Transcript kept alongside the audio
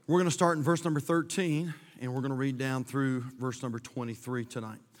We're going to start in verse number 13, and we're going to read down through verse number 23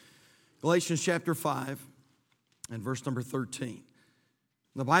 tonight. Galatians chapter 5 and verse number 13.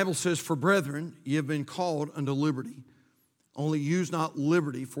 The Bible says, "For brethren, ye have been called unto liberty. Only use not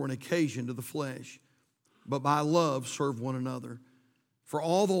liberty for an occasion to the flesh, but by love serve one another. For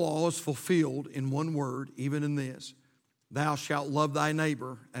all the law is fulfilled in one word, even in this, thou shalt love thy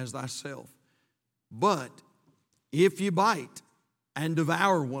neighbor as thyself. But if ye bite and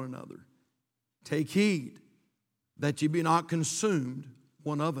devour one another, take heed that ye be not consumed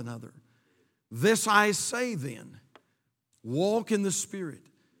one of another. This I say then, walk in the Spirit,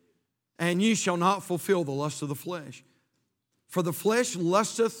 and ye shall not fulfill the lust of the flesh. For the flesh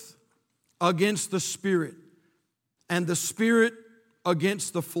lusteth against the Spirit, and the Spirit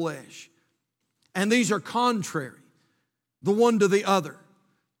against the flesh. And these are contrary, the one to the other,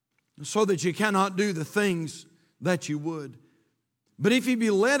 so that you cannot do the things that you would. But if ye be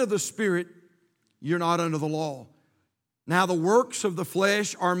led of the Spirit, you're not under the law. Now the works of the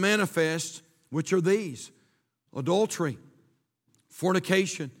flesh are manifest, which are these: adultery,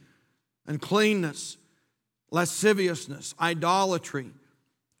 fornication, uncleanness, lasciviousness, idolatry,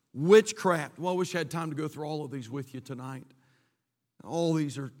 witchcraft." Well, I wish I had time to go through all of these with you tonight. All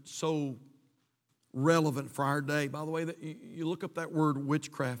these are so relevant for our day. By the way, you look up that word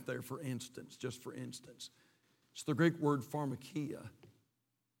witchcraft there, for instance, just for instance. It's the Greek word pharmakia.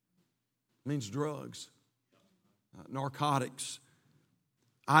 It means drugs, narcotics,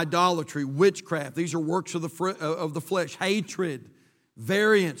 idolatry, witchcraft. These are works of the flesh. Hatred,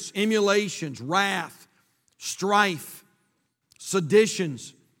 variance, emulations, wrath, strife,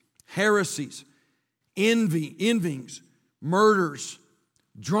 seditions, heresies, envyings, murders,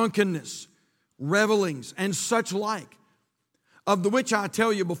 drunkenness, revelings, and such like, of the which I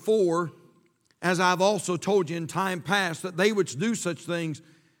tell you before, as I've also told you in time past, that they which do such things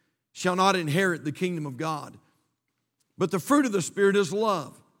shall not inherit the kingdom of God. But the fruit of the Spirit is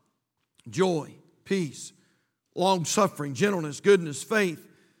love, joy, peace, long-suffering, gentleness, goodness, faith,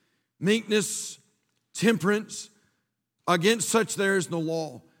 meekness, temperance. Against such there is no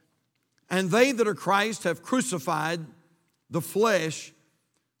law. And they that are Christ have crucified the flesh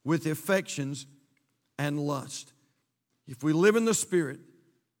with affections and lust. If we live in the Spirit,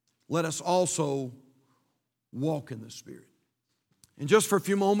 let us also walk in the Spirit. And just for a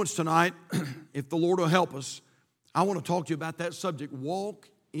few moments tonight, if the Lord will help us, I want to talk to you about that subject. Walk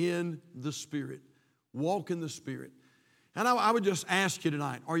in the Spirit. Walk in the Spirit. And I would just ask you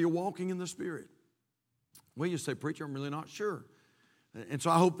tonight, are you walking in the Spirit? Well, you say, "Preacher, I'm really not sure." And so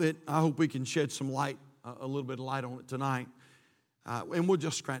I hope we can shed some light, a little bit of light on it tonight. And we'll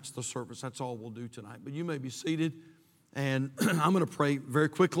just scratch the surface. That's all we'll do tonight. But you may be seated, and I'm going to pray very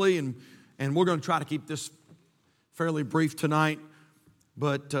quickly, and we're going to try to keep this fairly brief tonight,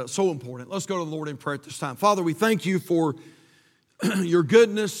 but so important. Let's go to the Lord in prayer at this time. Father, we thank you for your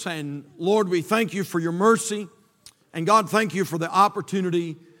goodness, and Lord, we thank you for your mercy. And God, thank you for the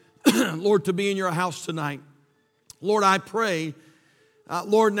opportunity, Lord, to be in your house tonight. Lord, I pray,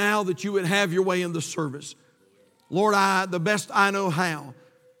 Lord, now that you would have your way in the service. Lord, the best I know how,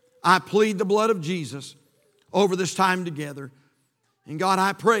 I plead the blood of Jesus over this time together. And God,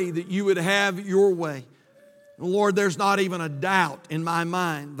 I pray that you would have your way. And Lord, there's not even a doubt in my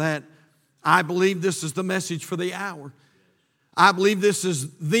mind that I believe this is the message for the hour. I believe this is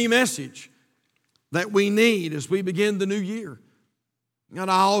the message that we need as we begin the new year. And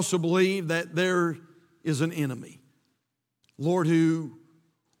I also believe that there is an enemy, Lord, who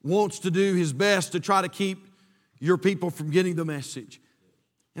wants to do his best to try to keep your people from getting the message.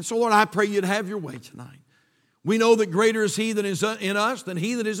 And so, Lord, I pray you'd have your way tonight. We know that greater is he that is in us than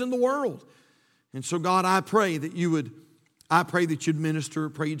he that is in the world. And so, God, I pray that you'd minister,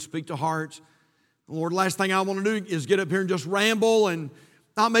 pray you'd speak to hearts. Lord, last thing I want to do is get up here and just ramble and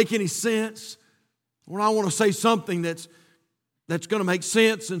not make any sense. Lord, I want to say something that's going to make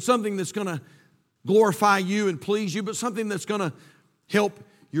sense and something that's going to glorify you and please you, but something that's going to help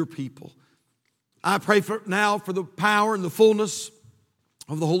your people. I pray now for the power and the fullness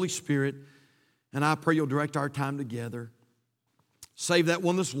of the Holy Spirit, and I pray you'll direct our time together. Save that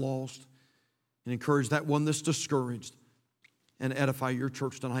one that's lost and encourage that one that's discouraged, and edify your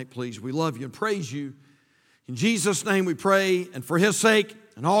church tonight, please. We love you and praise you. In Jesus' name we pray, and for his sake,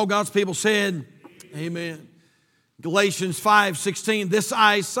 and all God's people said, amen. Galatians 5:16, "This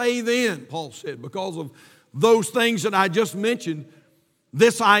I say then," Paul said, because of those things that I just mentioned,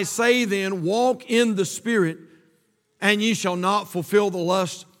 "This I say then, walk in the Spirit, and ye shall not fulfill the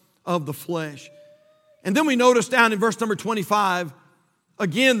lust of the flesh." And then we notice down in verse number 25,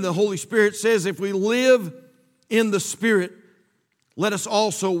 again the Holy Spirit says, if we live in the Spirit, let us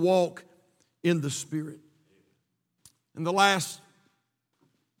also walk in the Spirit. In the last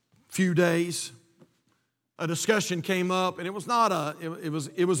few days, a discussion came up, and it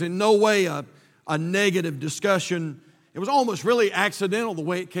was in no way a negative discussion. It was almost really accidental the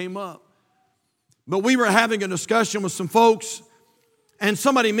way it came up. But we were having a discussion with some folks, and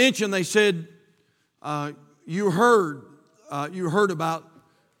somebody mentioned, they said, you heard about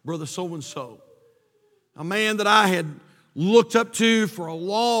Brother so-and-so, a man that I had looked up to for a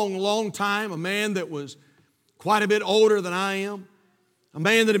long, long time, a man that was quite a bit older than I am, a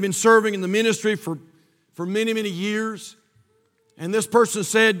man that had been serving in the ministry for many, many years. And this person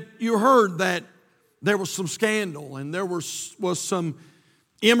said, you heard that there was some scandal and there was some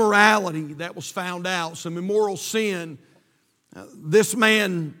immorality that was found out, some immoral sin. This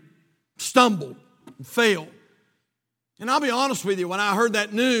man stumbled and fell. And I'll be honest with you, when I heard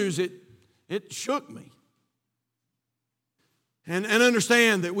that news, it shook me. And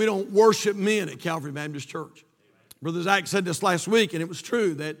understand that we don't worship men at Calvary Baptist Church. Brother Zach said this last week, and it was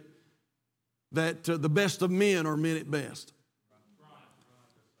true, that the best of men are men at best.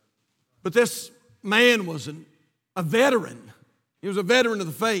 But this man was a veteran. He was a veteran of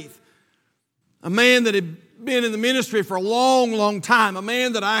the faith. A man that had been in the ministry for a long, long time. A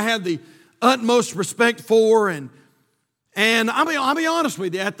man that I had the utmost respect for. And I'll be honest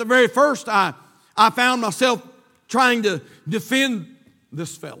with you, at the very first, I found myself trying to defend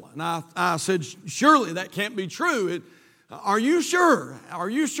this fella. And I said, surely that can't be true. Are you sure? Are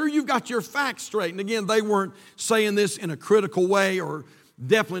you sure you've got your facts straight? And again, they weren't saying this in a critical way or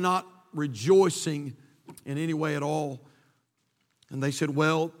definitely not rejoicing in any way at all. And they said,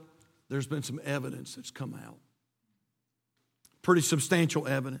 well, there's been some evidence that's come out. Pretty substantial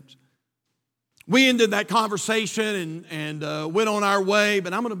evidence. We ended that conversation and went on our way,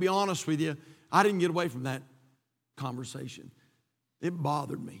 but I'm going to be honest with you, I didn't get away from that conversation. It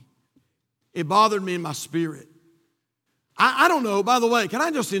bothered me. It bothered me in my spirit. I don't know, by the way, can I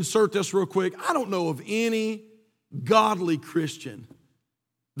just insert this real quick? I don't know of any godly Christian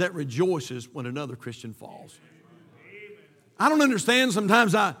that rejoices when another Christian falls. I don't understand.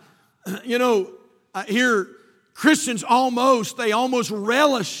 Sometimes I hear Christians almost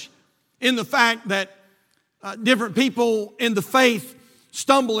relish in the fact that different people in the faith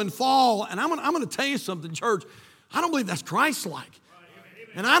stumble and fall. And I'm going to tell you something, church. I don't believe that's Christ-like.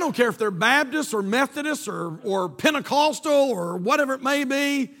 And I don't care if they're Baptist or Methodist or Pentecostal or whatever it may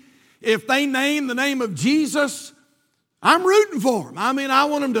be. If they name the name of Jesus, I'm rooting for them. I mean, I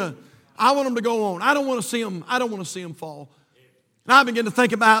want them to go on. I don't want to see them fall. And I begin to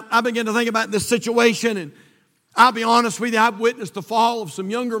think about this situation, and I'll be honest with you, I've witnessed the fall of some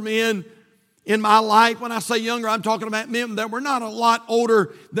younger men in my life. When I say younger, I'm talking about men that were not a lot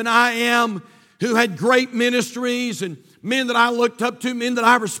older than I am, who had great ministries, and men that I looked up to, men that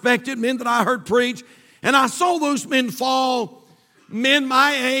I respected, men that I heard preach. And I saw those men fall. Men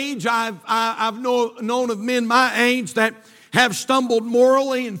my age, I've known of men my age that have stumbled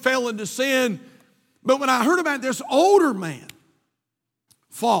morally and fell into sin. But when I heard about this older man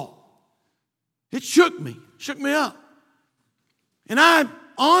fall, it shook me up. And I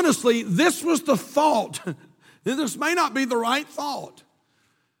honestly, this was the thought. This may not be the right thought,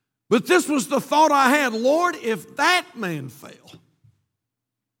 but this was the thought I had. Lord, if that man fell,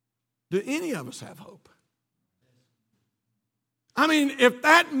 do any of us have hope? I mean, if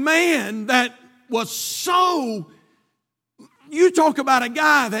that man that was so, you talk about a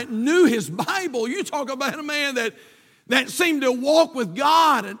guy that knew his Bible, you talk about a man that seemed to walk with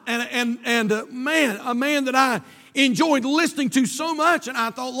God, and a man that I enjoyed listening to so much. And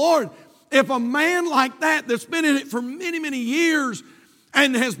I thought, Lord, if a man like that's been in it for many, many years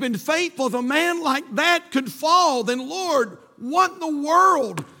and has been faithful, if a man like that could fall, then Lord, what in the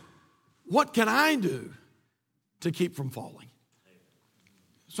world, what can I do to keep from falling?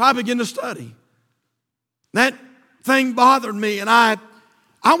 So I began to study. That thing bothered me, and I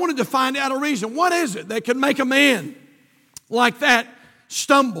wanted to find out a reason. What is it that could make a man like that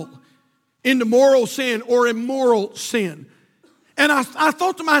stumble into moral sin or immoral sin? And I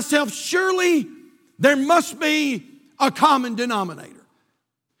thought to myself, surely there must be a common denominator.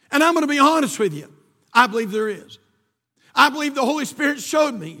 And I'm going to be honest with you. I believe there is. I believe the Holy Spirit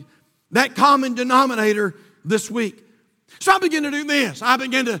showed me that common denominator this week. So I began to do this. I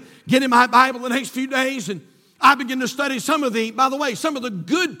began to get in my Bible the next few days, and I began to study some of the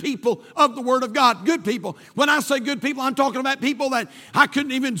good people of the Word of God. Good people. When I say good people, I'm talking about people that I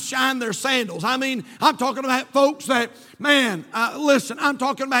couldn't even shine their sandals. I mean, I'm talking about folks that, listen, I'm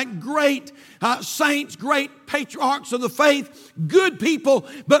talking about great saints, great patriarchs of the faith, good people,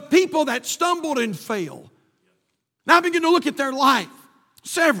 but people that stumbled and fell. Now I begin to look at their life,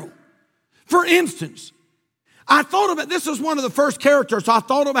 several. For instance, I thought about, this is one of the first characters, so I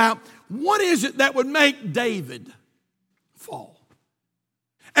thought about what is it that would make David fall?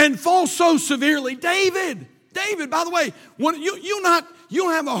 And fall so severely. David, by the way,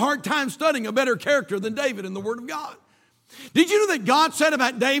 you'll have a hard time studying a better character than David in the Word of God. Did you know that God said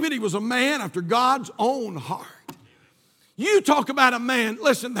about David, he was a man after God's own heart? You talk about a man,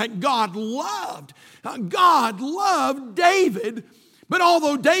 listen, that God loved. God loved David, but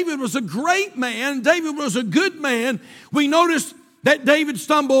although David was a great man, David was a good man, we notice that David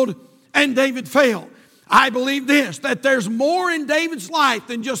stumbled and David failed. I believe this, that there's more in David's life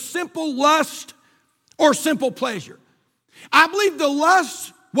than just simple lust or simple pleasure. I believe the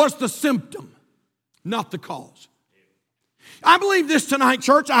lust was the symptom, not the cause. I believe this tonight,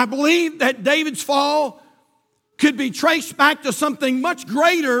 church. I believe that David's fall could be traced back to something much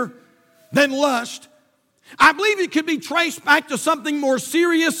greater than lust. I believe it could be traced back to something more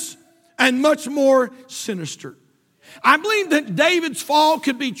serious and much more sinister. I believe that David's fall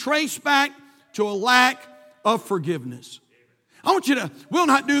could be traced back to a lack of forgiveness. I want you to, we'll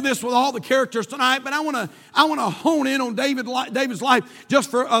not do this with all the characters tonight, but I want to hone in on David's life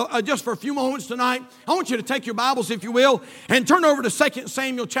just for a few moments tonight. I want you to take your Bibles, if you will, and turn over to 2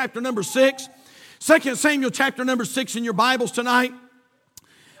 Samuel chapter number 6. 2 Samuel chapter number 6 in your Bibles tonight.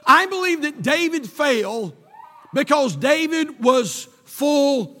 I believe that David failed because David was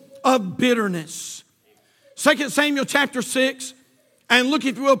full of bitterness. 2 Samuel chapter 6, and look,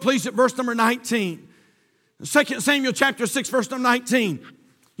 if you will, please, at verse number 19. 2 Samuel chapter 6, verse number 19.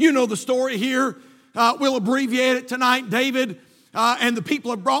 You know the story here. We'll abbreviate it tonight. David and the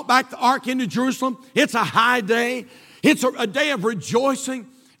people have brought back the ark into Jerusalem. It's a high day. It's a day of rejoicing.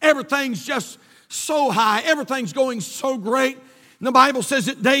 Everything's just so high. Everything's going so great. And the Bible says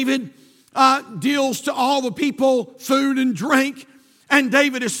that David deals to all the people food and drink. And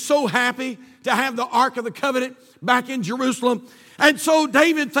David is so happy to have the Ark of the Covenant back in Jerusalem. And so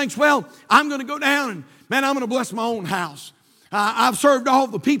David thinks, well, I'm going to go down and, man, I'm going to bless my own house. I've served all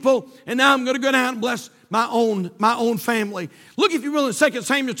the people, and now I'm going to go down and bless my own family. Look, if you will, in 2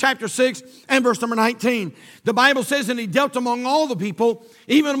 Samuel chapter 6 and verse number 19. The Bible says, and he dealt among all the people,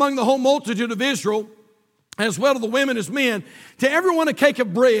 even among the whole multitude of Israel, as well to the women as men, to everyone a cake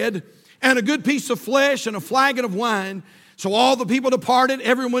of bread and a good piece of flesh and a flagon of wine. So all the people departed,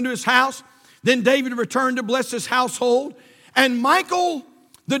 everyone to his house. Then David returned to bless his household. And Michal,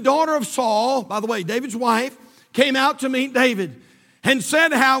 the daughter of Saul, by the way, David's wife, came out to meet David and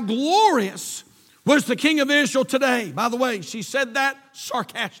said how glorious was the king of Israel today. By the way, she said that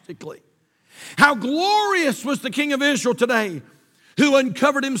sarcastically. How glorious was the king of Israel today, who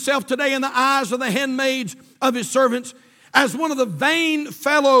uncovered himself today in the eyes of the handmaids of his servants, as one of the vain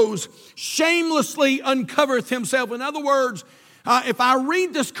fellows shamelessly uncovereth himself. In other words, if I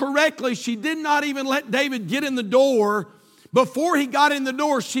read this correctly, she did not even let David get in the door. Before he got in the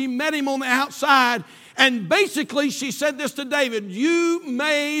door, she met him on the outside. And basically, she said this to David, you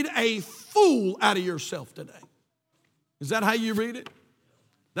made a fool out of yourself today. Is that how you read it?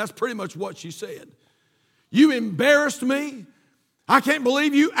 That's pretty much what she said. You embarrassed me. I can't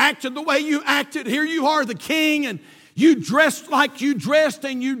believe you acted the way you acted. Here you are, the king, and you dressed like you dressed,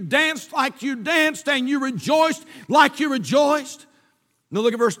 and you danced like you danced, and you rejoiced like you rejoiced. Now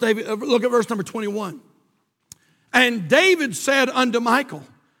look at verse number 21. And David said unto Michal,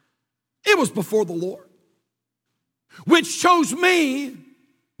 it was before the Lord, which chose me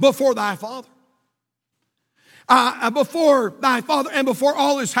before thy father, and before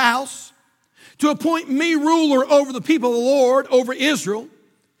all his house, to appoint me ruler over the people of the Lord, over Israel.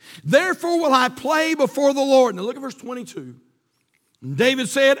 Therefore will I play before the Lord. Now look at verse 22. David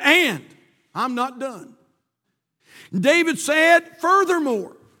said, and I'm not done. David said,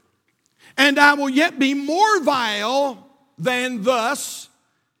 furthermore, and I will yet be more vile than thus,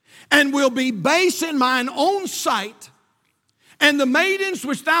 and will be base in mine own sight, and the maidens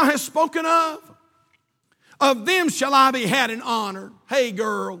which thou hast spoken of them shall I be had in honor. Hey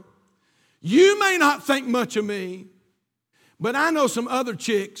girl, you may not think much of me, but I know some other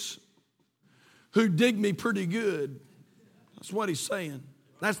chicks who dig me pretty good. That's what he's saying.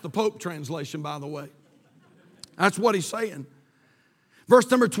 That's the Pope translation, by the way. That's what he's saying. Verse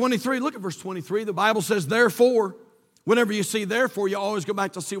number 23, look at verse 23. The Bible says, therefore, whenever you see therefore, you always go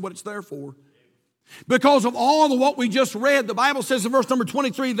back to see what it's there for. Because of all of what we just read, the Bible says in verse number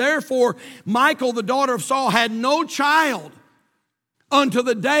 23, therefore, Michal, the daughter of Saul, had no child unto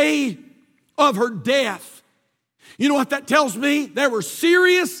the day of her death. You know what that tells me? There were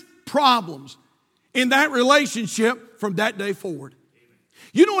serious problems in that relationship from that day forward.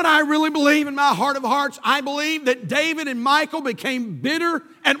 You know what I really believe in my heart of hearts? I believe that David and Michal became bitter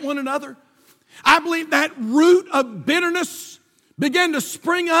at one another. I believe that root of bitterness began to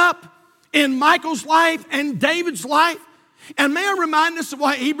spring up in Michal's life and David's life. And may I remind us of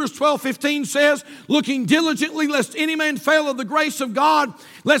what Hebrews 12:15 says, looking diligently lest any man fail of the grace of God,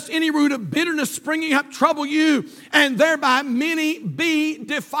 lest any root of bitterness springing up trouble you, and thereby many be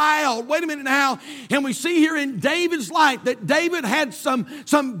defiled. Wait a minute now. And we see here in David's life that David had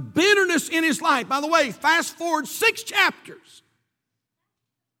some bitterness in his life. By the way, fast forward 6 chapters.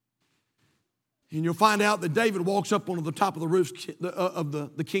 And you'll find out that David walks up onto the top of the roof of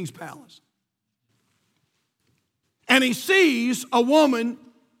the king's palace. And he sees a woman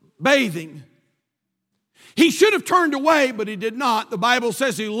bathing. He should have turned away, but he did not. The Bible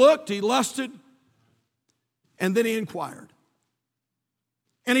says he looked, he lusted, and then he inquired.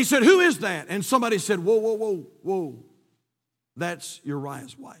 And he said, "Who is that?" And somebody said, "Whoa, whoa, whoa, whoa. That's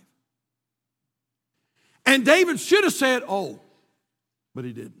Uriah's wife." And David should have said, "Oh," but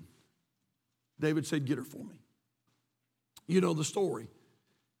he didn't. David said, "Get her for me." You know the story.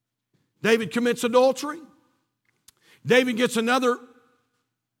 David commits adultery. David gets another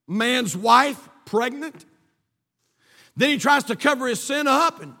man's wife pregnant. Then he tries to cover his sin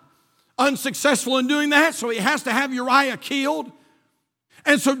up and unsuccessful in doing that, so he has to have Uriah killed.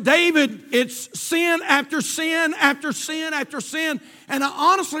 And so David, it's sin after sin after sin after sin. And I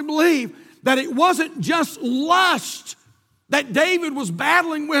honestly believe that it wasn't just lust that David was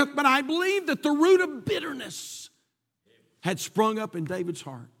battling with, but I believe that the root of bitterness had sprung up in David's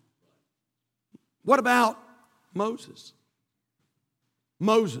heart. What about Moses?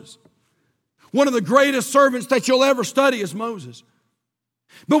 Moses. One of the greatest servants that you'll ever study is Moses.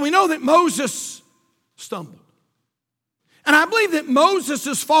 But we know that Moses stumbled. And I believe that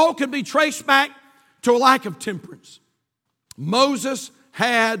Moses' fall could be traced back to a lack of temperance. Moses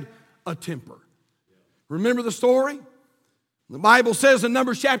had a temper. Remember the story? The Bible says in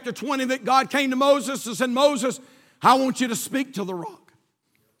Numbers chapter 20 that God came to Moses and said, "Moses, I want you to speak to the rock."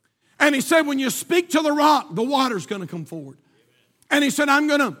 And he said, when you speak to the rock, the water's going to come forward. And he said, "I'm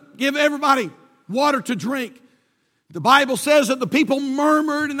going to give everybody water to drink." The Bible says that the people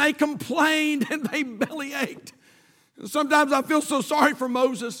murmured and they complained and they belly ached. And sometimes I feel so sorry for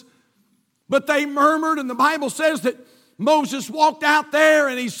Moses. But they murmured, and the Bible says that Moses walked out there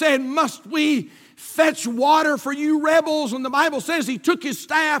and he said, "Must we fetch water for you rebels?" And the Bible says he took his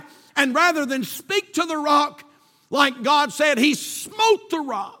staff and rather than speak to the rock like God said, he smote the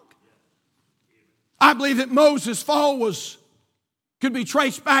rock. I believe that Moses' fall could be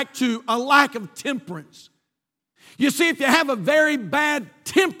traced back to a lack of temperance. You see, if you have a very bad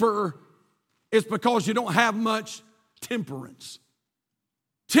temper, it's because you don't have much temperance.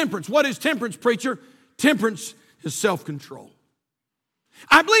 Temperance. What is temperance, preacher? Temperance is self-control.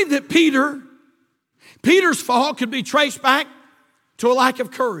 I believe that Peter's fall could be traced back to a lack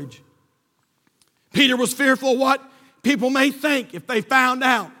of courage. Peter was fearful of what people may think if they found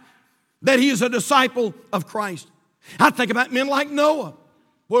out that he is a disciple of Christ. I think about men like Noah.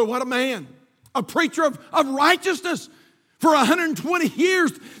 Boy, what a man. A preacher of righteousness. For 120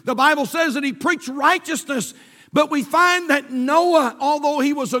 years, the Bible says that he preached righteousness. But we find that Noah, although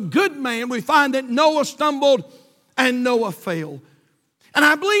he was a good man, we find that Noah stumbled and Noah failed. And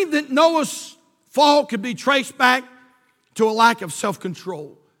I believe that Noah's fall could be traced back to a lack of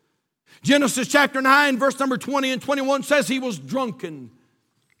self-control. Genesis chapter 9, verse number 20 and 21 says he was drunken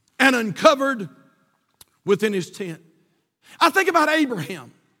and uncovered within his tent. I think about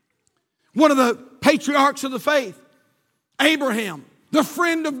Abraham, one of the patriarchs of the faith. Abraham, the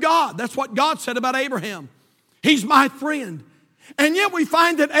friend of God. That's what God said about Abraham. He's my friend. And yet we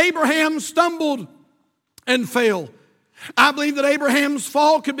find that Abraham stumbled and fell. I believe that Abraham's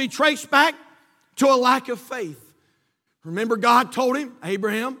fall could be traced back to a lack of faith. Remember, God told him,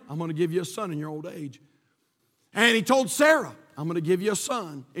 "Abraham, I'm going to give you a son in your old age." And he told Sarah, "I'm going to give you a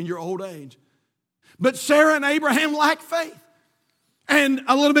son in your old age." But Sarah and Abraham lacked faith. And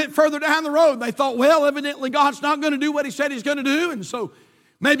a little bit further down the road, they thought, well, evidently God's not going to do what he said he's going to do. And so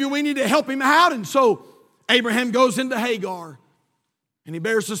maybe we need to help him out. And so Abraham goes into Hagar. And he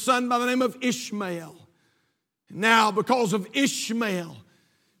bears a son by the name of Ishmael. Now, because of Ishmael,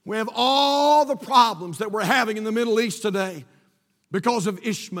 we have all the problems that we're having in the Middle East today because of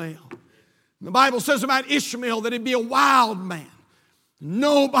Ishmael. The Bible says about Ishmael that he'd be a wild man.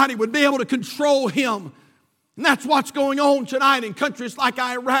 Nobody would be able to control him. And that's what's going on tonight in countries like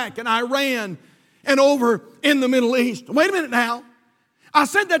Iraq and Iran and over in the Middle East. Wait a minute now. I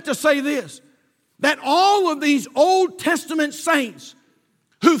said that to say this, that all of these Old Testament saints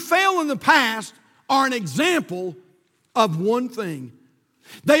who fell in the past are an example of one thing.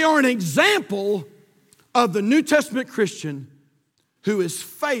 They are an example of the New Testament Christian who is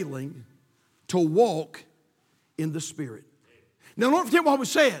failing to walk in the Spirit. Now, don't forget what we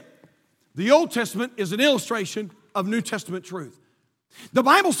said. The Old Testament is an illustration of New Testament truth. The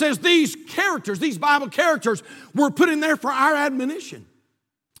Bible says these characters, these Bible characters, were put in there for our admonition,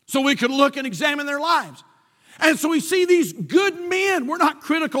 so we could look and examine their lives. And so we see these good men. We're not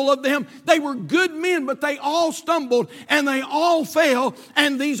critical of them. They were good men, but they all stumbled and they all fell.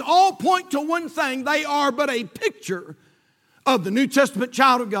 And these all point to one thing. They are but a picture of the New Testament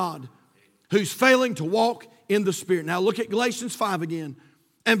child of God who's failing to walk in the Spirit. Now look at Galatians 5 again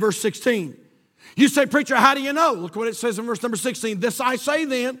and verse 16. You say, preacher, how do you know? Look what it says in verse number 16. This I say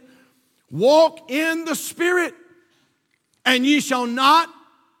then, walk in the Spirit, and ye shall not,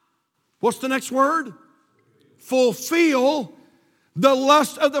 what's the next word? Fulfill the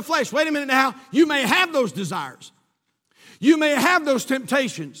lust of the flesh. Wait a minute now. You may have those desires. You may have those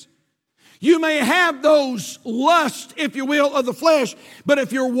temptations. You may have those lusts, if you will, of the flesh. But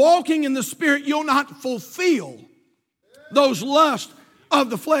if you're walking in the Spirit, you'll not fulfill those lusts of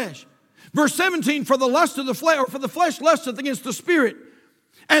the flesh. Verse 17, for the lust of the flesh, or for the flesh lusteth against the Spirit,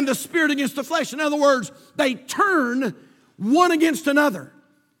 and the Spirit against the flesh. In other words, they turn one against another.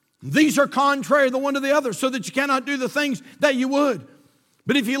 These are contrary the one to the other, so that you cannot do the things that you would.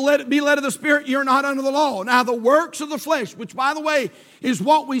 But if you let it be led of the Spirit, you're not under the law. Now the works of the flesh, which by the way is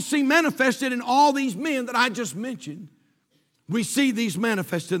what we see manifested in all these men that I just mentioned. We see these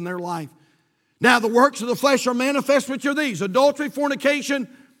manifested in their life. Now the works of the flesh are manifest, which are these: adultery, fornication,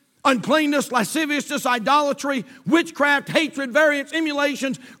 uncleanness, lasciviousness, idolatry, witchcraft, hatred, variance,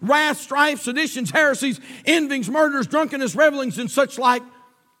 emulations, wrath, strife, seditions, heresies, envyings, murders, drunkenness, revelings, and such like.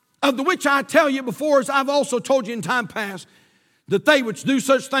 Of the which I tell you before, as I've also told you in time past, that they which do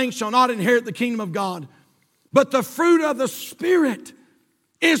such things shall not inherit the kingdom of God. But the fruit of the Spirit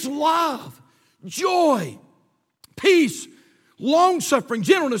is love, joy, peace, long-suffering,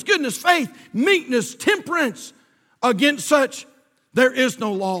 gentleness, goodness, faith, meekness, temperance. Against such there is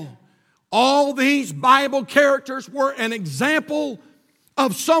no law. All these Bible characters were an example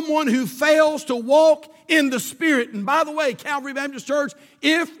of someone who fails to walk in the Spirit. And by the way, Calvary Baptist Church,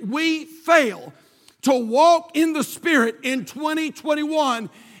 if we fail to walk in the Spirit in 2021,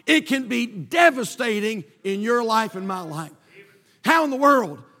 it can be devastating in your life and my life. How in the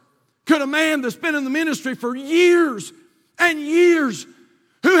world could a man that's been in the ministry for years and years,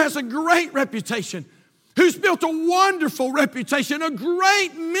 who has a great reputation, who's built a wonderful reputation, a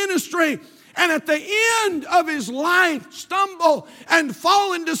great ministry, and at the end of his life stumble and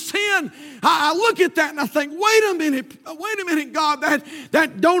fall into sin? I look at that and I think, wait a minute, God,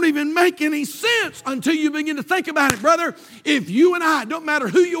 that don't even make any sense until you begin to think about it, brother. If you and I, don't matter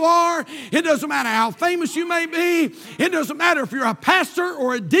who you are, it doesn't matter how famous you may be, it doesn't matter if you're a pastor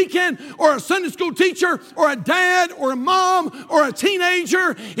or a deacon or a Sunday school teacher or a dad or a mom or a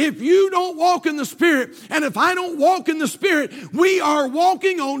teenager, if you don't walk in the Spirit, and if I don't walk in the Spirit, we are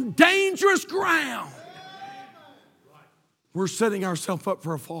walking on dangerous ground. We're setting ourselves up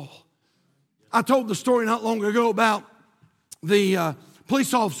for a fall. I told the story not long ago about the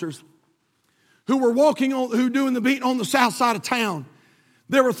police officers who were doing the beat on the south side of town.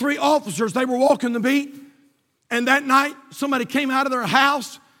 There were 3 officers. They were walking the beat, and that night somebody came out of their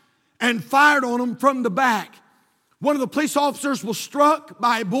house and fired on them from the back. One of the police officers was struck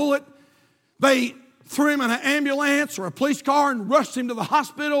by a bullet. They threw him in an ambulance or a police car and rushed him to the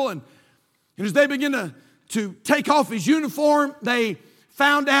hospital. And as they began to take off his uniform, they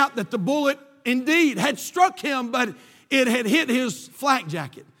found out that the bullet indeed had struck him, but it had hit his flak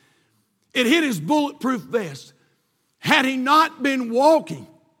jacket. It hit his bulletproof vest. Had he not been walking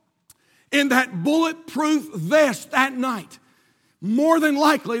in that bulletproof vest that night, more than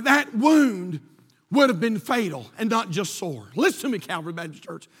likely that wound would have been fatal and not just sore. Listen to me, Calvary Baptist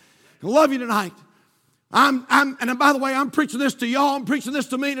Church. I love you tonight. And by the way, I'm preaching this to y'all. I'm preaching this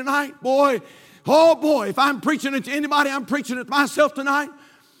to me tonight. Boy, oh boy, if I'm preaching it to anybody, I'm preaching it to myself tonight.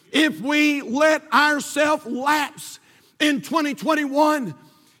 If we let ourselves lapse in 2021,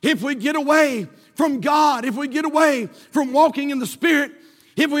 if we get away from God, if we get away from walking in the Spirit,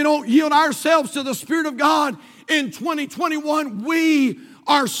 if we don't yield ourselves to the Spirit of God in 2021, we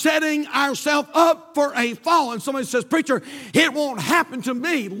are setting ourselves up for a fall. And somebody says, preacher, it won't happen to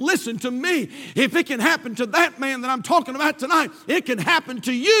me. Listen to me. If it can happen to that man that I'm talking about tonight, it can happen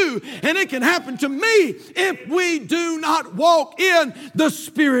to you and it can happen to me if we do not walk in the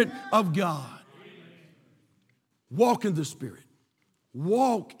Spirit of God. Walk in the Spirit.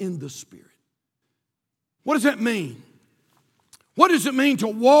 Walk in the Spirit. What does that mean? What does it mean to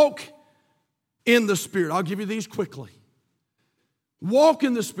walk in the Spirit? I'll give you these quickly. Walk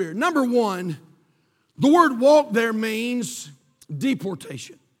in the Spirit. Number one, the word walk there means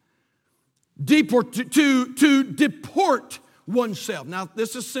deportation. To deport oneself. Now,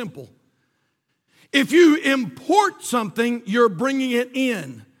 this is simple. If you import something, you're bringing it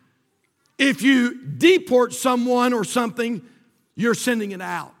in. If you deport someone or something, you're sending it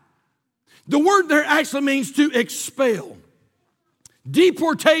out. The word there actually means to expel.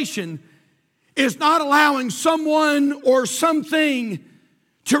 Deportation is not allowing someone or something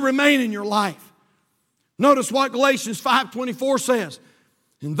to remain in your life. Notice what Galatians 5:24 says.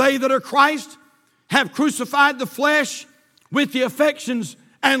 And they that are Christ have crucified the flesh with the affections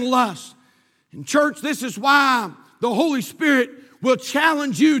and lusts. In church, this is why the Holy Spirit will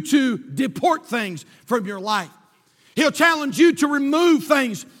challenge you to deport things from your life. He'll challenge you to remove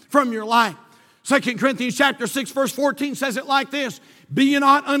things from your life. 2 Corinthians chapter 6, verse 14 says it like this. Be ye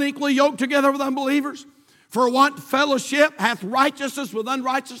not unequally yoked together with unbelievers? For what fellowship hath righteousness with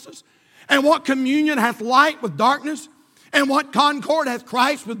unrighteousness? And what communion hath light with darkness? And what concord hath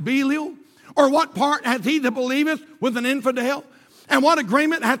Christ with Belial? Or what part hath he that believeth with an infidel? And what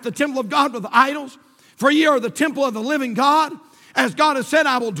agreement hath the temple of God with idols? For ye are the temple of the living God. As God has said,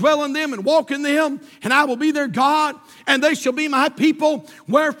 I will dwell in them and walk in them, and I will be their God, and they shall be my people.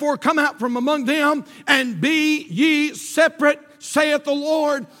 Wherefore come out from among them, and be ye separate, saith the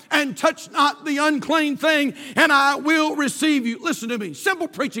Lord, and touch not the unclean thing, and I will receive you. Listen to me. Simple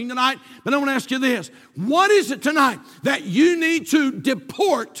preaching tonight, but I want to ask you this. What is it tonight that you need to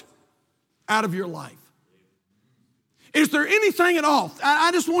deport out of your life? Is there anything at all?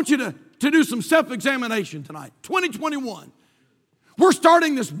 I just want you to do some self-examination tonight. 2021. We're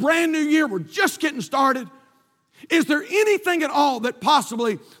starting this brand new year. We're just getting started. Is there anything at all that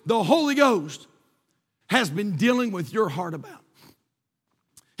possibly the Holy Ghost has been dealing with your heart about?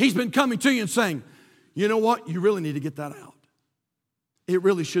 He's been coming to you and saying, you know what? You really need to get that out. It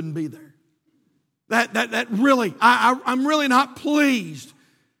really shouldn't be there. That really, I'm really not pleased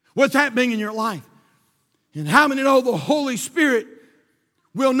with that being in your life. And how many know the Holy Spirit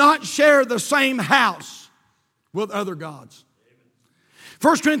will not share the same house with other gods?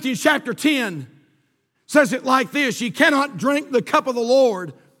 1 Corinthians chapter 10 says it like this. Ye cannot drink the cup of the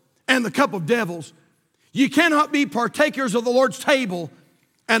Lord and the cup of devils. Ye cannot be partakers of the Lord's table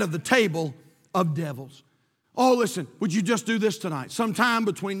and of the table of devils. Oh, listen, would you just do this tonight? Sometime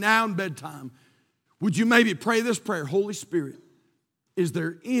between now and bedtime, would you maybe pray this prayer? Holy Spirit, is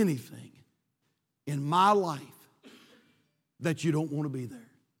there anything in my life that you don't want to be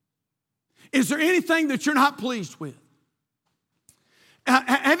there? Is there anything that you're not pleased with?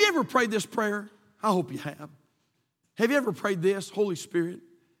 Have you ever prayed this prayer? I hope you have. Have you ever prayed this? Holy Spirit,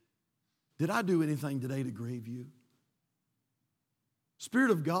 did I do anything today to grieve you?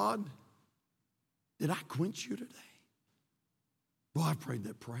 Spirit of God, did I quench you today? Well, I prayed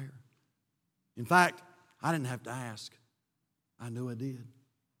that prayer. In fact, I didn't have to ask. I knew I did.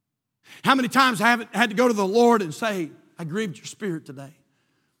 How many times I haven't had to go to the Lord and say, I grieved your spirit today.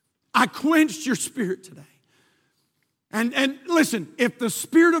 I quenched your spirit today. And listen, if the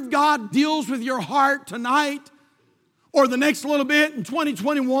Spirit of God deals with your heart tonight or the next little bit in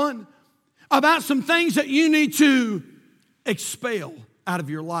 2021 about some things that you need to expel out of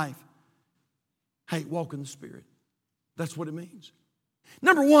your life, hey, walk in the Spirit. That's what it means.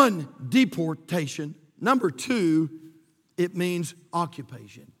 Number one, deportation. Number two, it means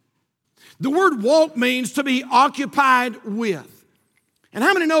occupation. The word walk means to be occupied with. And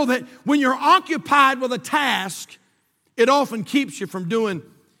how many know that when you're occupied with a task, it often keeps you from doing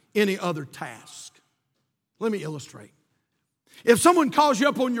any other task? Let me illustrate. If someone calls you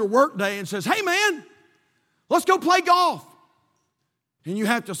up on your work day and says, hey man, let's go play golf. And you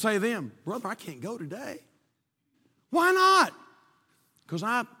have to say to them, brother, I can't go today. Why not? Because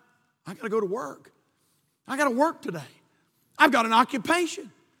I got to go to work. I got to work today. I've got an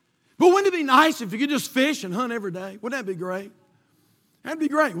occupation. But wouldn't it be nice if you could just fish and hunt every day? Wouldn't that be great? That'd be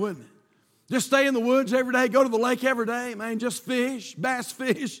great, wouldn't it? Just stay in the woods every day, go to the lake every day, man, just fish, bass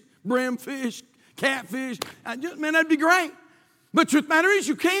fish, brim fish, catfish. Man, that'd be great. But the truth of the matter is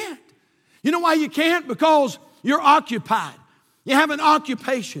you can't. You know why you can't? Because you're occupied. You have an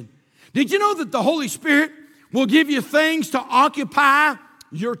occupation. Did you know that the Holy Spirit will give you things to occupy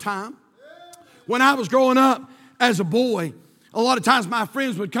your time? When I was growing up as a boy, a lot of times my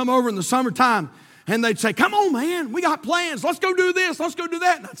friends would come over in the summertime and they'd say, come on, man, we got plans. Let's go do this. Let's go do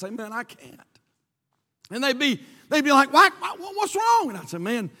that. And I'd say, man, I can't. And they'd be like, what's wrong? And I'd say,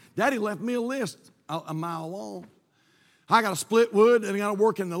 man, Daddy left me a list a mile long. I got to split wood, and I got to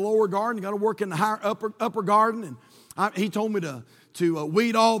work in the lower garden. I got to work in the higher upper garden. And he told me to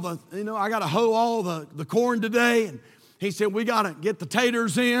weed all the, I got to hoe all the corn today. he said, we got to get the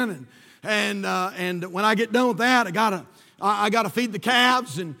taters in. And when I get done with that, I got to feed the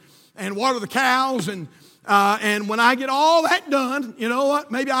calves and water the cows. And when I get all that done, you know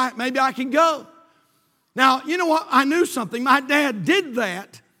what? Maybe I can go. Now, you know what? I knew something. My dad did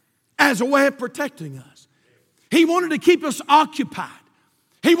that as a way of protecting us. He wanted to keep us occupied.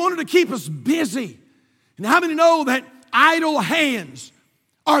 He wanted to keep us busy. And how many know that idle hands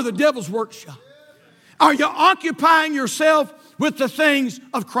are the devil's workshop? Are you occupying yourself with the things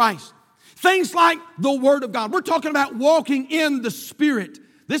of Christ? Things like the Word of God. We're talking about walking in the Spirit.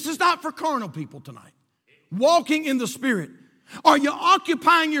 This is not for carnal people tonight. Walking in the Spirit. Are you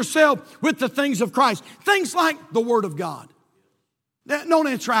occupying yourself with the things of Christ? Things like the Word of God. Don't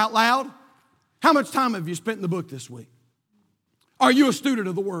answer out loud. How much time have you spent in the book this week? Are you a student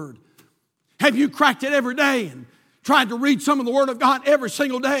of the Word? Have you cracked it every day and tried to read some of the Word of God every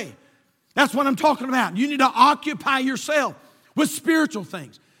single day? That's what I'm talking about. You need to occupy yourself with spiritual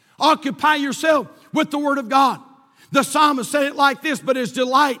things. Occupy yourself with the Word of God. The psalmist said it like this, but his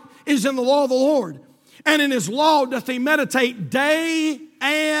delight is in the law of the Lord, and in his law doth he meditate day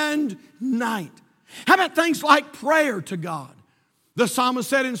and night. How about things like prayer to God? The psalmist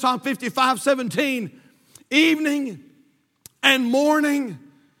said in Psalm 55:17, evening and morning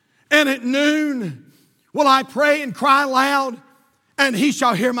and at noon will I pray and cry aloud, and he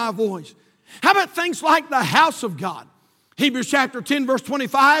shall hear my voice. How about things like the house of God? Hebrews chapter 10, verse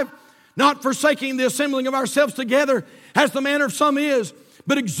 25, not forsaking the assembling of ourselves together, as the manner of some is,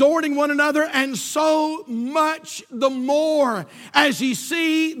 but exhorting one another, and so much the more as ye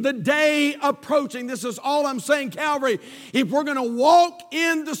see the day approaching. This is all I'm saying, Calvary. If we're going to walk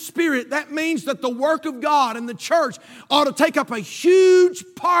in the Spirit, that means that the work of God and the church ought to take up a huge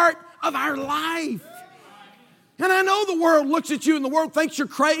part of our life. And I know the world looks at you and the world thinks you're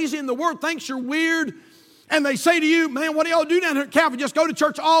crazy and the world thinks you're weird. And they say to you, man, what do y'all do down here at Calvary? Just go to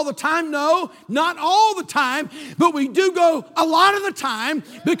church all the time? No, not all the time. But we do go a lot of the time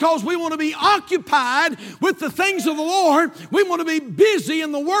because we want to be occupied with the things of the Lord. We want to be busy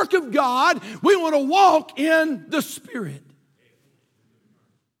in the work of God. We want to walk in the Spirit.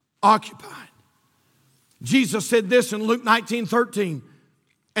 Occupied. Jesus said this in Luke 19:13.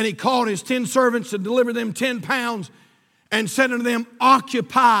 And he called his 10 servants to deliver them 10 pounds and said unto them,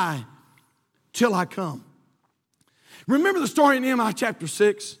 occupy till I come. Remember the story in Nehemiah chapter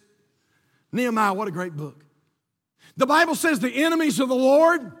 6? Nehemiah, what a great book. The Bible says the enemies of the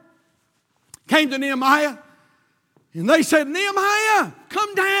Lord came to Nehemiah and they said, Nehemiah,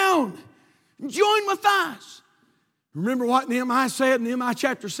 come down and join with us. Remember what Nehemiah said in Nehemiah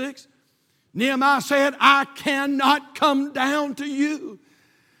chapter 6? Nehemiah said, I cannot come down to you,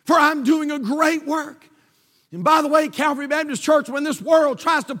 for I'm doing a great work. And by the way, Calvary Baptist Church, when this world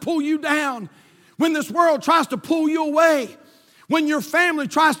tries to pull you down, when this world tries to pull you away, when your family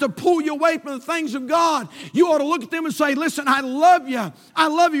tries to pull you away from the things of God, you ought to look at them and say, listen, I love you. I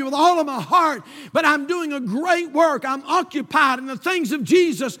love you with all of my heart, but I'm doing a great work. I'm occupied in the things of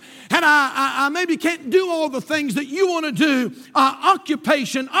Jesus, and I maybe can't do all the things that you want to do.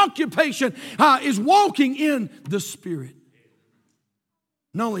 Occupation is walking in the Spirit.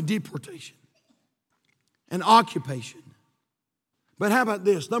 Not only deportation and occupation, but how about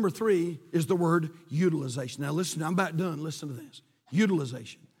this? Number 3 is the word utilization. Now listen, I'm about done. Listen to this.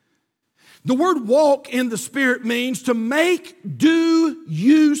 Utilization. The word walk in the Spirit means to make due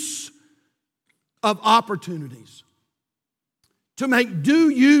use of opportunities. To make due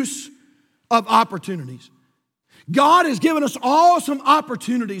use of opportunities. God has given us all some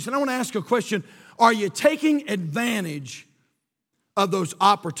opportunities, and I want to ask a question. Are you taking advantage of those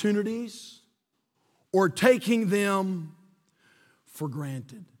opportunities or taking them for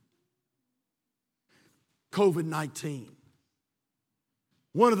granted? COVID-19.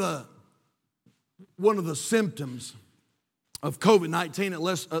 One of the symptoms of COVID-19,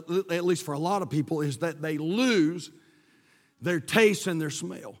 at least for a lot of people, is that they lose their taste and their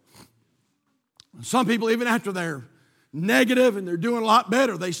smell. Some people, even after they're negative and they're doing a lot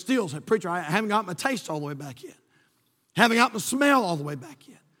better, they still say, preacher, I haven't got my taste all the way back yet. Haven't got my smell all the way back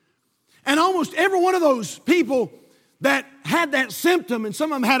yet. And almost every one of those people that had that symptom, and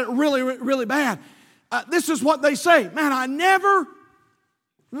some of them had it really, really bad, this is what they say. Man, I never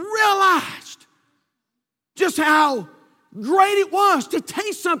realized just how great it was to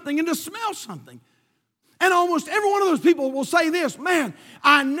taste something and to smell something. And almost every one of those people will say this, man,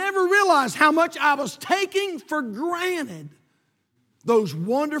 I never realized how much I was taking for granted those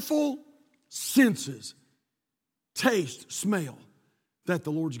wonderful senses, taste, smell, that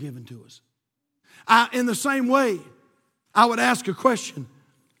the Lord's given to us. In the same way, I would ask a question.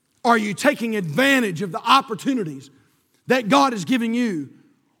 Are you taking advantage of the opportunities that God is giving you,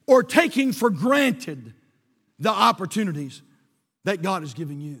 or taking for granted the opportunities that God is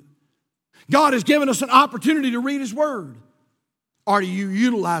giving you? God has given us an opportunity to read His Word. Are you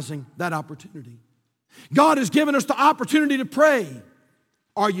utilizing that opportunity? God has given us the opportunity to pray.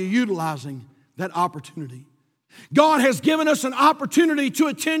 Are you utilizing that opportunity? God has given us an opportunity to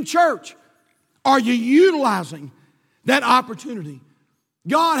attend church. Are you utilizing that opportunity?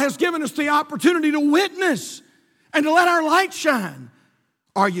 God has given us the opportunity to witness and to let our light shine.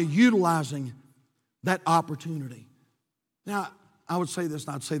 Are you utilizing that opportunity? Now, I would say this,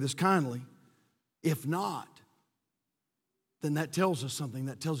 and I'd say this kindly. If not, then that tells us something.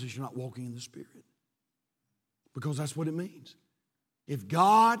 That tells us you're not walking in the Spirit. Because that's what it means. If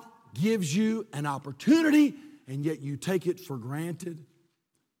God gives you an opportunity and yet you take it for granted,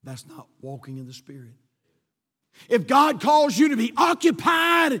 that's not walking in the Spirit. If God calls you to be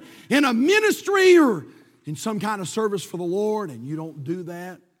occupied in a ministry or in some kind of service for the Lord and you don't do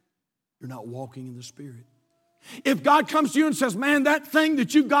that, you're not walking in the Spirit. If God comes to you and says, man, that thing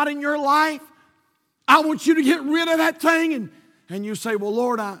that you've got in your life, I want you to get rid of that thing, and you say, well,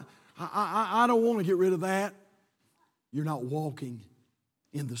 Lord, I don't want to get rid of that. You're not walking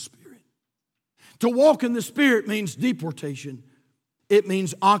in the Spirit. To walk in the Spirit means deportation. It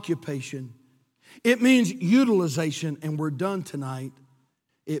means occupation. It means utilization, and we're done tonight.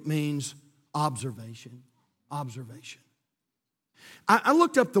 It means observation. Observation. I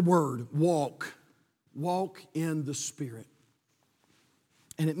looked up the word walk. Walk in the Spirit.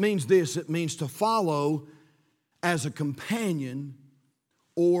 And it means this. It means to follow as a companion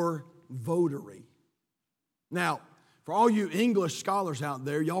or votary. Now, for all you English scholars out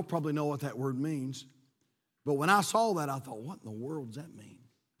there, y'all probably know what that word means. But when I saw that, I thought, what in the world does that mean?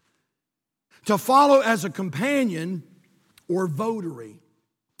 To follow as a companion or votary.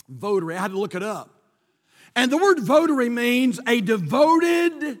 Votary, I had to look it up. And the word votary means a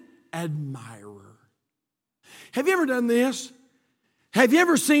devoted admirer. Have you ever done this? Have you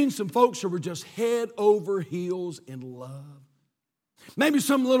ever seen some folks who were just head over heels in love? Maybe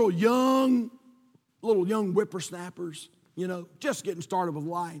some little young whippersnappers, just getting started with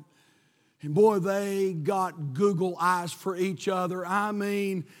life. And boy, they got Google eyes for each other. I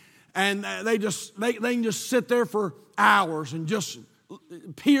mean, and they can just sit there for hours and just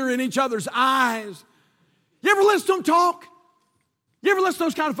peer in each other's eyes. You ever listen to them talk? You ever listen to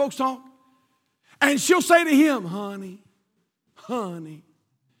those kind of folks talk? And she'll say to him, honey,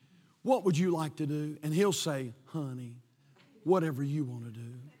 what would you like to do? And he'll say, honey, whatever you want to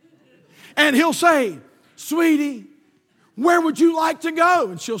do. And he'll say, sweetie, where would you like to go?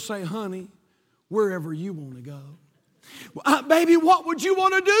 And she'll say, honey, wherever you want to go. Baby, what would you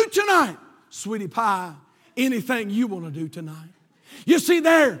want to do tonight? Sweetie pie, anything you want to do tonight. You see,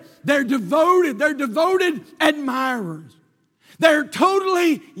 they're devoted admirers. They're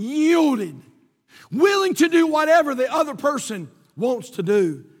totally yielded, willing to do whatever the other person wants to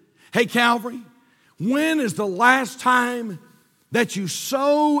do. Hey, Calvary, when is the last time that you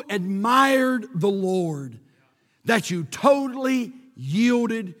so admired the Lord that you totally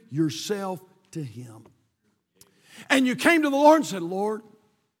yielded yourself to Him? And you came to the Lord and said, Lord,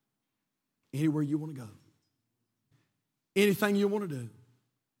 anywhere you want to go, anything you want to do,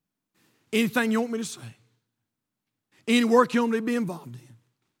 anything you want me to say, any work you want me to be involved in.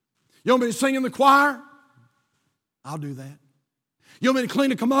 You want me to sing in the choir? I'll do that. You want me to clean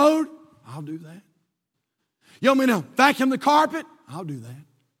the commode? I'll do that. You want me to vacuum the carpet? I'll do that.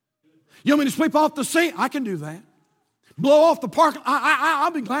 You want me to sweep off the sink? I can do that. Blow off the parking?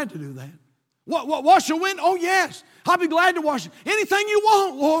 I'll be glad to do that. Wash your window? Oh, yes. I'll be glad to wash it. Anything you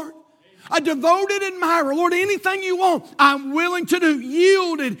want, Lord. A devoted admirer. Lord, anything you want, I'm willing to do.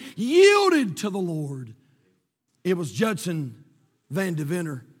 Yielded to the Lord. It was Judson Van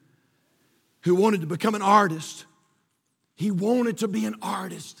Deventer who wanted to become an artist. He wanted to be an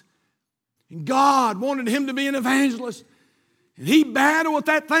artist. And God wanted him to be an evangelist. And he battled with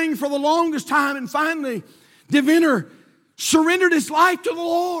that thing for the longest time. And finally, Deventer surrendered his life to the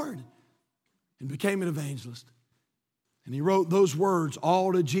Lord and became an evangelist. And he wrote those words,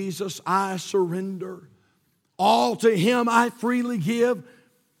 all to Jesus I surrender. All to Him I freely give.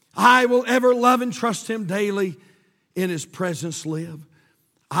 I will ever love and trust Him daily. In His presence live.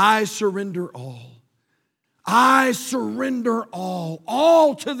 I surrender all. I surrender all.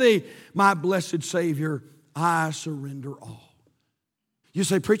 All to Thee, my blessed Savior. I surrender all. You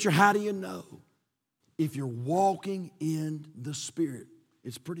say, preacher, how do you know if you're walking in the Spirit?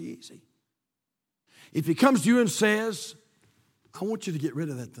 It's pretty easy. If He comes to you and says, I want you to get rid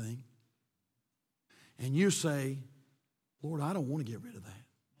of that thing. And you say, Lord, I don't want to get rid of that.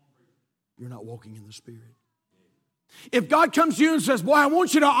 You're not walking in the Spirit. If God comes to you and says, boy, I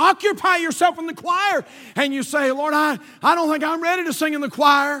want you to occupy yourself in the choir, and you say, Lord, I don't think I'm ready to sing in the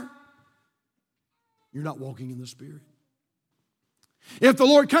choir, you're not walking in the Spirit. If the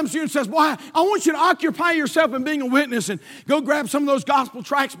Lord comes to you and says, boy, I want you to occupy yourself in being a witness and go grab some of those gospel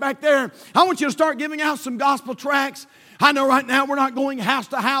tracts back there. I want you to start giving out some gospel tracts. I know right now we're not going house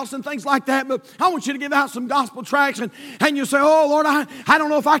to house and things like that, but I want you to give out some gospel tracts. And you say, oh, Lord, I don't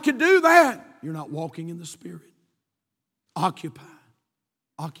know if I could do that. You're not walking in the Spirit. Occupy.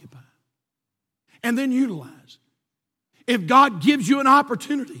 Occupy. And then utilize. If God gives you an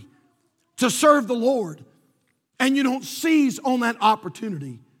opportunity to serve the Lord and you don't seize on that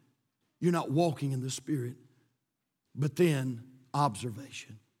opportunity, you're not walking in the Spirit. But then,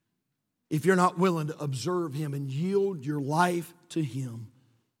 observation. If you're not willing to observe Him and yield your life to Him,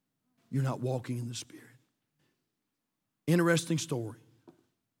 you're not walking in the Spirit. Interesting story.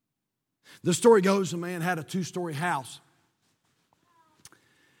 The story goes, a man had a 2-story house.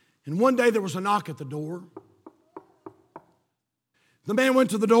 And one day there was a knock at the door. The man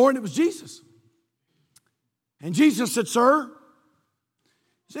went to the door and it was Jesus. And Jesus said, sir,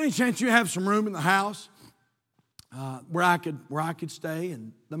 is there any chance you have some room in the house where I could stay?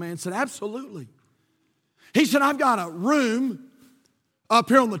 And the man said, absolutely. He said, I've got a room up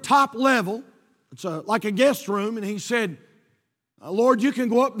here on the top level. It's like a guest room. And he said, Lord, you can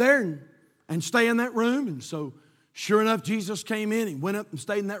go up there and stay in that room. And so sure enough, Jesus came in. He went up and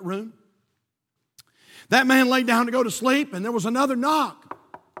stayed in that room. That man laid down to go to sleep, and there was another knock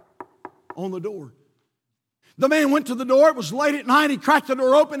on the door. The man went to the door. It was late at night. He cracked the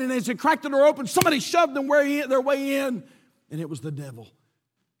door open, and as he cracked the door open, somebody shoved them their way in, and it was the devil.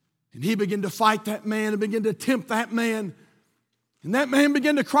 And he began to fight that man and began to tempt that man. And that man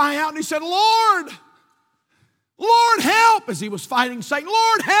began to cry out, and he said, Lord, Lord, help, as he was fighting Satan.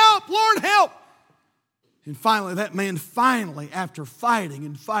 Lord, help, Lord, help. And finally, that man after fighting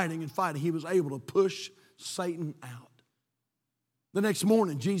and fighting and fighting, he was able to push Satan out. The next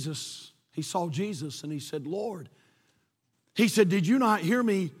morning, he saw Jesus and he said, Lord, he said, did you not hear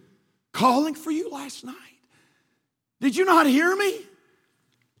me calling for you last night? Did you not hear me?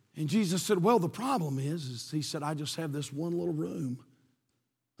 And Jesus said, well, the problem is he said, I just have this one little room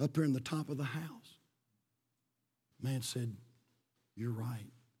up here in the top of the house. Man said, you're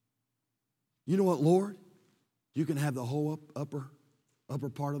right. You know what, Lord? You can have the whole upper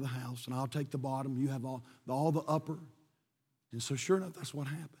part of the house, and I'll take the bottom. You have all the upper. And so sure enough, that's what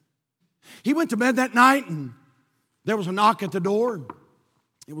happened. He went to bed that night, and there was a knock at the door, and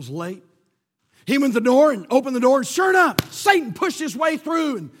it was late. He went to the door and opened the door, and sure enough, Satan pushed his way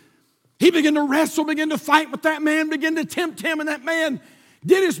through, and he began to wrestle, began to fight with that man, began to tempt him, and that man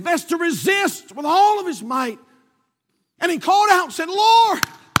did his best to resist with all of his might. And he called out and said, Lord,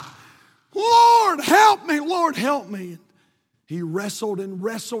 Lord, help me, Lord, help me. And he wrestled and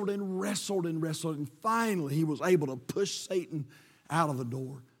wrestled and wrestled and wrestled, and finally he was able to push Satan out of the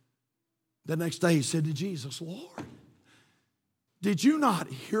door. The next day he said to Jesus, Lord, did you not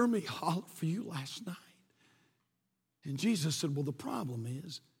hear me holler for you last night? And Jesus said, well, the problem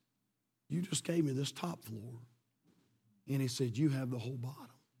is you just gave me this top floor. And he said, you have the whole bottom.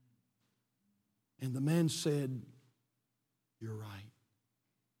 And the man said, you're right.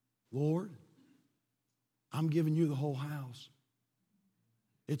 Lord, I'm giving you the whole house.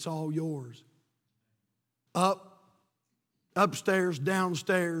 It's all yours. Upstairs,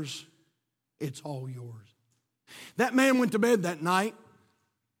 downstairs, it's all yours. That man went to bed that night,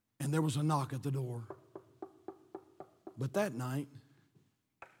 and there was a knock at the door. But that night,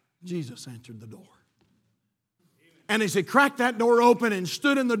 Jesus answered the door. And as he cracked that door open and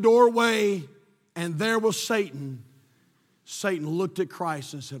stood in the doorway, and there was Satan, Satan looked at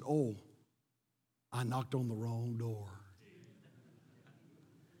Christ and said, oh, I knocked on the wrong door.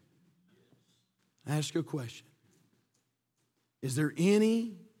 I ask you a question. Is there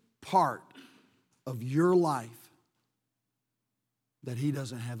any part of your life that he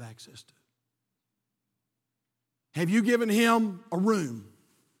doesn't have access to? Have you given him a room?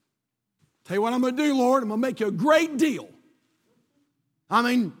 Tell you what I'm going to do, Lord. I'm going to make you a great deal. I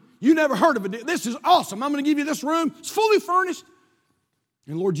mean, you never heard of it. This is awesome. I'm going to give you this room. It's fully furnished.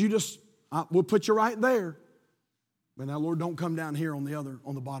 And Lord, we'll put you right there. But now, Lord, don't come down here on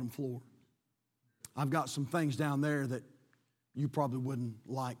the bottom floor. I've got some things down there that you probably wouldn't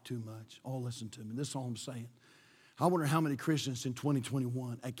like too much. Oh, listen to me. This is all I'm saying. I wonder how many Christians in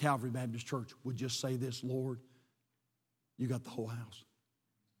 2021 at Calvary Baptist Church would just say this, Lord, you got the whole house.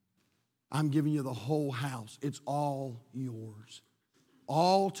 I'm giving you the whole house. It's all yours.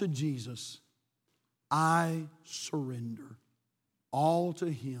 All to Jesus, I surrender. All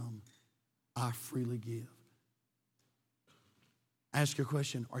to Him, I freely give. Ask your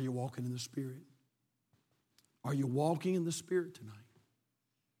question, are you walking in the Spirit? Are you walking in the Spirit tonight?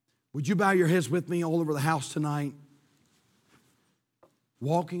 Would you bow your heads with me all over the house tonight?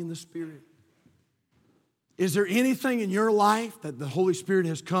 Walking in the Spirit. Is there anything in your life that the Holy Spirit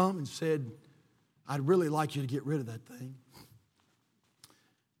has come and said, I'd really like you to get rid of that thing?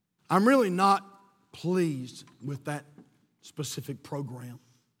 I'm really not pleased with that specific program.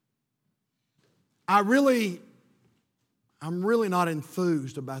 I'm really not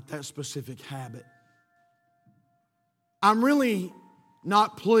enthused about that specific habit. I'm really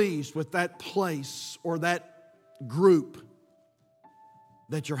not pleased with that place or that group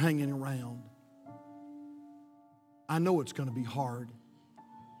that you're hanging around. I know it's going to be hard,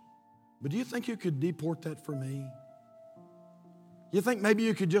 but do you think you could deport that for me? You think maybe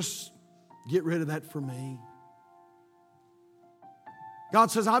you could just get rid of that for me?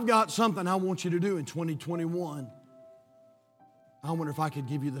 God says, I've got something I want you to do in 2021. I wonder if I could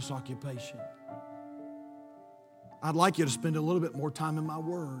give you this occupation. I'd like you to spend a little bit more time in my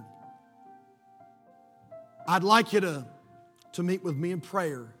Word. I'd like you to meet with me in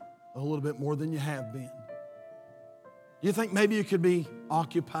prayer a little bit more than you have been. You think maybe you could be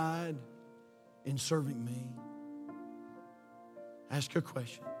occupied in serving me? Ask a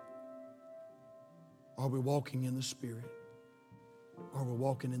question. Are we walking in the Spirit? Are we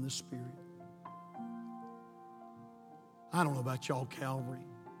walking in the Spirit? I don't know about y'all, Calvary.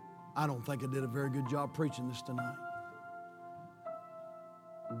 I don't think I did a very good job preaching this tonight.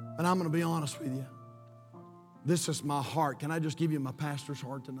 And I'm going to be honest with you. This is my heart. Can I just give you my pastor's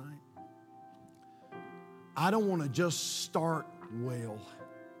heart tonight? I don't want to just start well.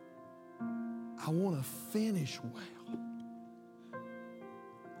 I want to finish well.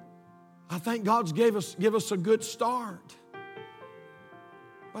 I think God's give us a good start.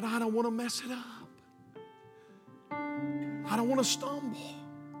 But I don't want to mess it up. I don't want to stumble.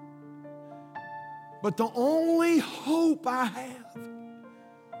 But the only hope I have,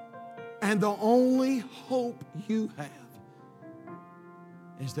 and the only hope you have,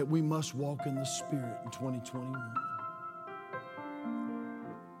 is that we must walk in the Spirit in 2021.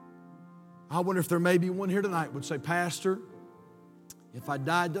 I wonder if there may be one here tonight would say, Pastor, if I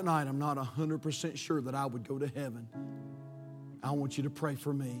died tonight, I'm not 100% sure that I would go to heaven. I want you to pray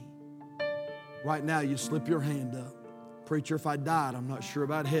for me. Right now, you slip your hand up. Preacher, if I died, I'm not sure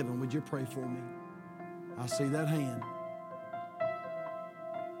about heaven. Would you pray for me? I see that hand.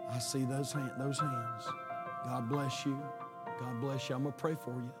 I see those hands. God bless you. God bless you. I'm going to pray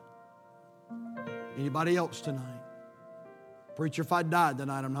for you. Anybody else tonight? Preacher, if I died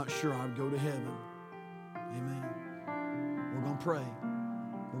tonight, I'm not sure I would go to heaven. Amen. We're going to pray.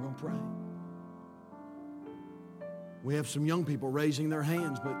 We're going to pray. We have some young people raising their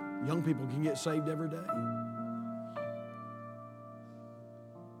hands, but young people can get saved every day.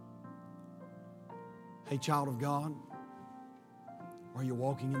 Hey, child of God, are you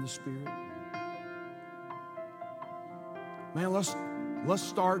walking in the Spirit? Man, let's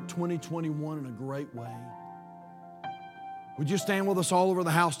start 2021 in a great way. Would you stand with us all over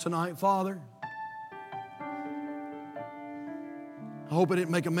the house tonight, Father? I hope I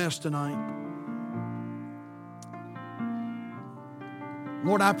didn't make a mess tonight.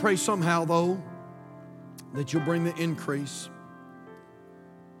 Lord, I pray somehow, though, that you'll bring the increase.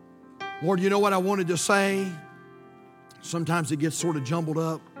 Lord, you know what I wanted to say? Sometimes it gets sort of jumbled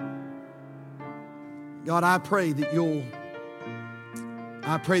up. God, I pray that you'll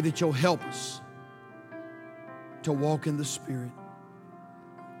help us to walk in the Spirit.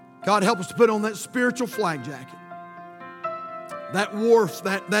 God, help us to put on that spiritual flag jacket, that warmth,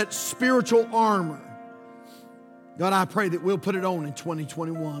 that spiritual armor. God, I pray that we'll put it on in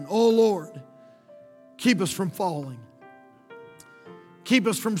 2021. Oh, Lord, keep us from falling. Keep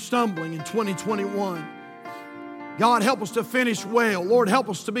us from stumbling in 2021. God, help us to finish well. Lord, help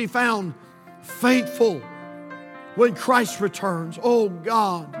us to be found faithful when Christ returns. Oh,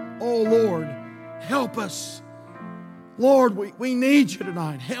 God, oh, Lord, help us. Lord, we need you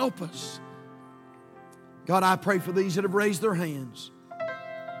tonight. Help us. God, I pray for these that have raised their hands.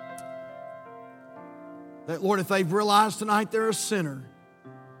 That, Lord, if they've realized tonight they're a sinner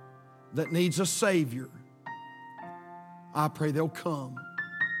that needs a Savior, I pray they'll come.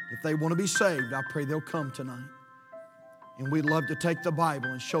 If they want to be saved, I pray they'll come tonight. And we'd love to take the Bible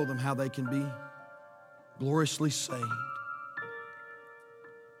and show them how they can be gloriously saved.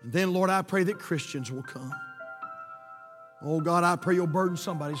 And then, Lord, I pray that Christians will come. Oh, God, I pray you'll burden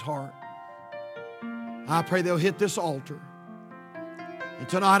somebody's heart. I pray they'll hit this altar. And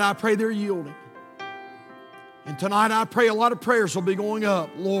tonight I pray they're yielding. And tonight I pray a lot of prayers will be going up.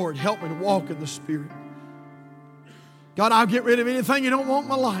 Lord, help me to walk in the Spirit. God, I'll get rid of anything you don't want in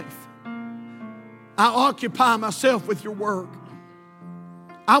my life. I occupy myself with your work.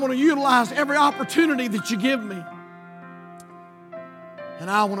 I want to utilize every opportunity that you give me.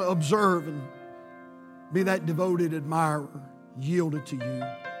 And I want to observe and be that devoted admirer, yielded to you.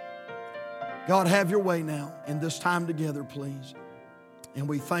 God, have your way now in this time together, please. And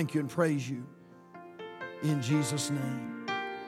we thank you and praise you in Jesus' name.